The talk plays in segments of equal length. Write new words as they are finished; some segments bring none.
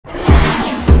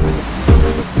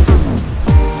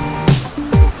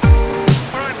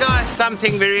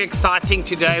something very exciting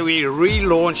today. We're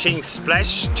relaunching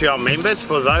Splash to our members.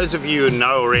 For those of you who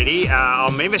know already, our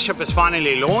membership is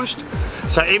finally launched.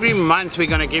 So every month we're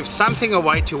going to give something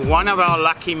away to one of our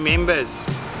lucky members.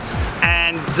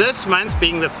 And this month,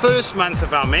 being the first month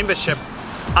of our membership,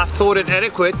 I thought it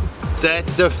adequate that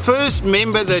the first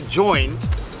member that joined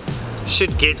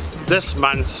should get this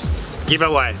month's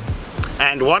giveaway.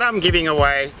 And what I'm giving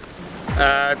away,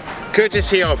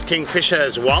 courtesy of Kingfisher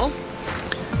as well,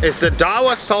 is the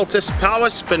Daiwa Saltist Power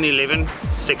Spin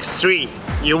 1163.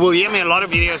 You will hear me in a lot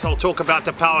of videos. I'll talk about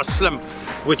the Power Slim,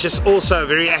 which is also a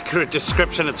very accurate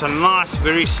description. It's a nice,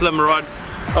 very slim rod,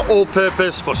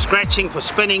 all-purpose for scratching, for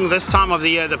spinning. This time of the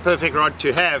year, the perfect rod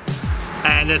to have.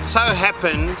 And it so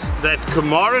happened that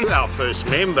Kumaran, our first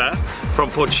member from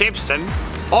Port Shepstone,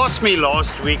 asked me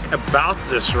last week about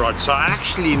this rod. So I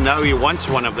actually know he wants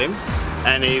one of them,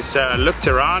 and he's looked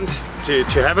around to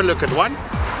have a look at one.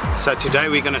 So today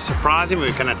we're going to surprise him.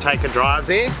 We're going to take a drive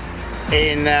there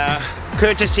in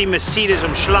courtesy Mercedes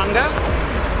Umschlanger,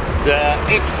 the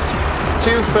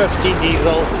X250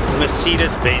 diesel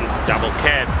Mercedes-Benz double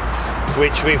cab,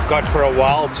 which we've got for a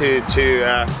while to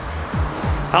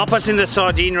help us in the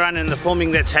sardine run and the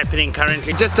filming that's happening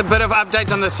currently. Just a bit of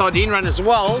update on the sardine run as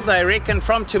well. They reckon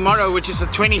from tomorrow, which is the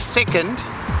 22nd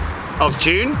of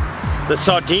June, the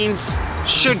sardines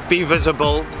should be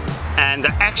visible and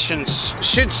the actions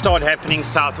should start happening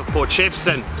south of Port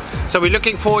Shepstone. So we're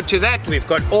looking forward to that. We've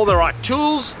got all the right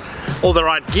tools, all the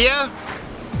right gear.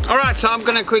 Alright, so I'm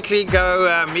going to quickly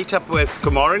go meet up with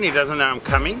Kumaran. He doesn't know I'm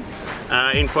coming,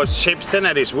 in Port Shepstone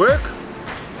at his work,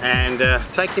 and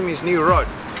take him his new rod.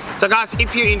 So guys,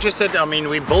 if you're interested, I mean,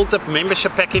 we built up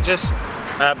membership packages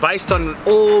based on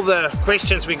all the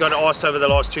questions we got asked over the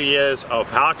last 2 years of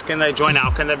how can they join, how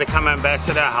can they become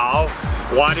ambassador,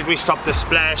 why did we stop the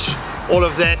splash, all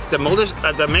of that. The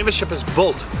membership is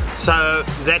built so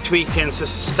that we can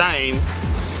sustain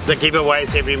the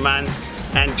giveaways every month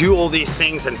and do all these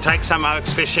things and take some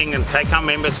oaks fishing and take our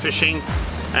members fishing.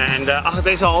 And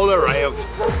there's a whole array of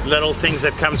little things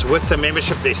that comes with the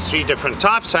membership. There's 3 different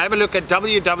types. So have a look at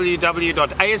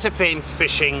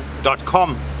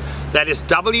www.asfnfishing.com. That is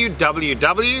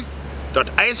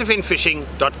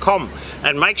www.asfnfishing.com.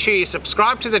 And make sure you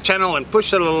subscribe to the channel and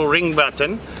push the little ring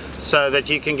button so that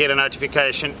you can get a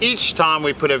notification each time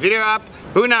we put a video up.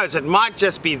 Who knows, it might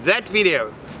just be that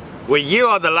video where you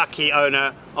are the lucky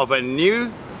owner of a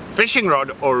new fishing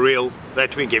rod or reel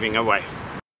that we're giving away.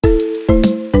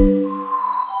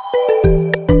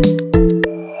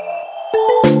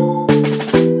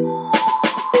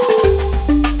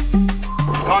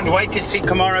 Can't wait to see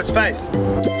Kamara's face.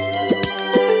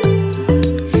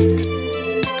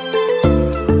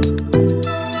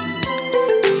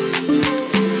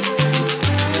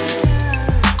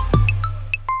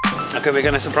 Okay, we're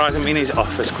going to surprise him in his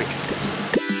office quickly.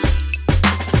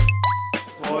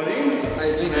 Morning. How are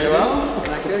you doing? Very well.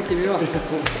 Okay, keep you up.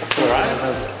 Alright.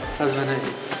 How's my night?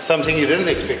 Something you didn't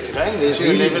expect today. There's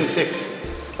your 11.6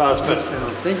 power spin.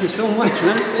 Thank you so much,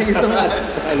 man. Thank you so much.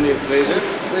 And your pleasure.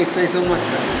 Thanks so much,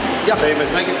 man. Yeah. So you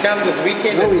must make it count this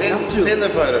weekend and send the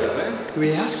photos, man. We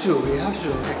have to. I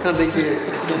can't thank you.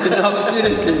 No,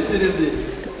 seriously.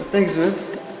 Thanks, man.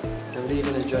 I'm really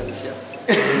gonna enjoy this, yeah.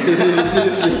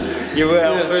 Seriously. You were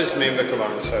our first member,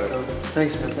 Kamara, so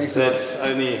thanks, man. Thanks so much. that's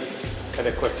only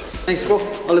adequate. Thanks, bro.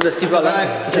 All the best. Keep up, man.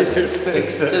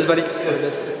 Thanks. Cheers, buddy.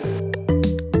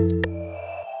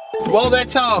 Well,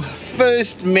 that's our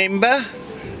first member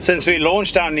since we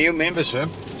launched our new membership,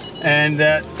 and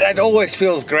that always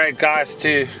feels great, guys,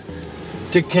 to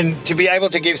be able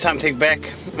to give something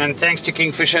back. And thanks to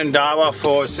Kingfisher and Daiwa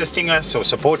for assisting us or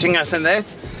supporting us in that.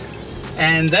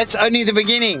 And that's only the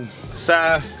beginning.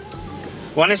 So,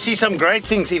 want to see some great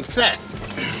things. In fact,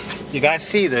 you guys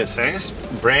see this, eh?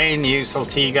 Brand new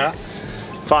Saltiga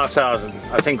 5000.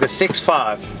 I think the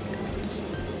 6.5.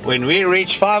 When we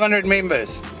reach 500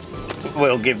 members,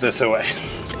 we'll give this away.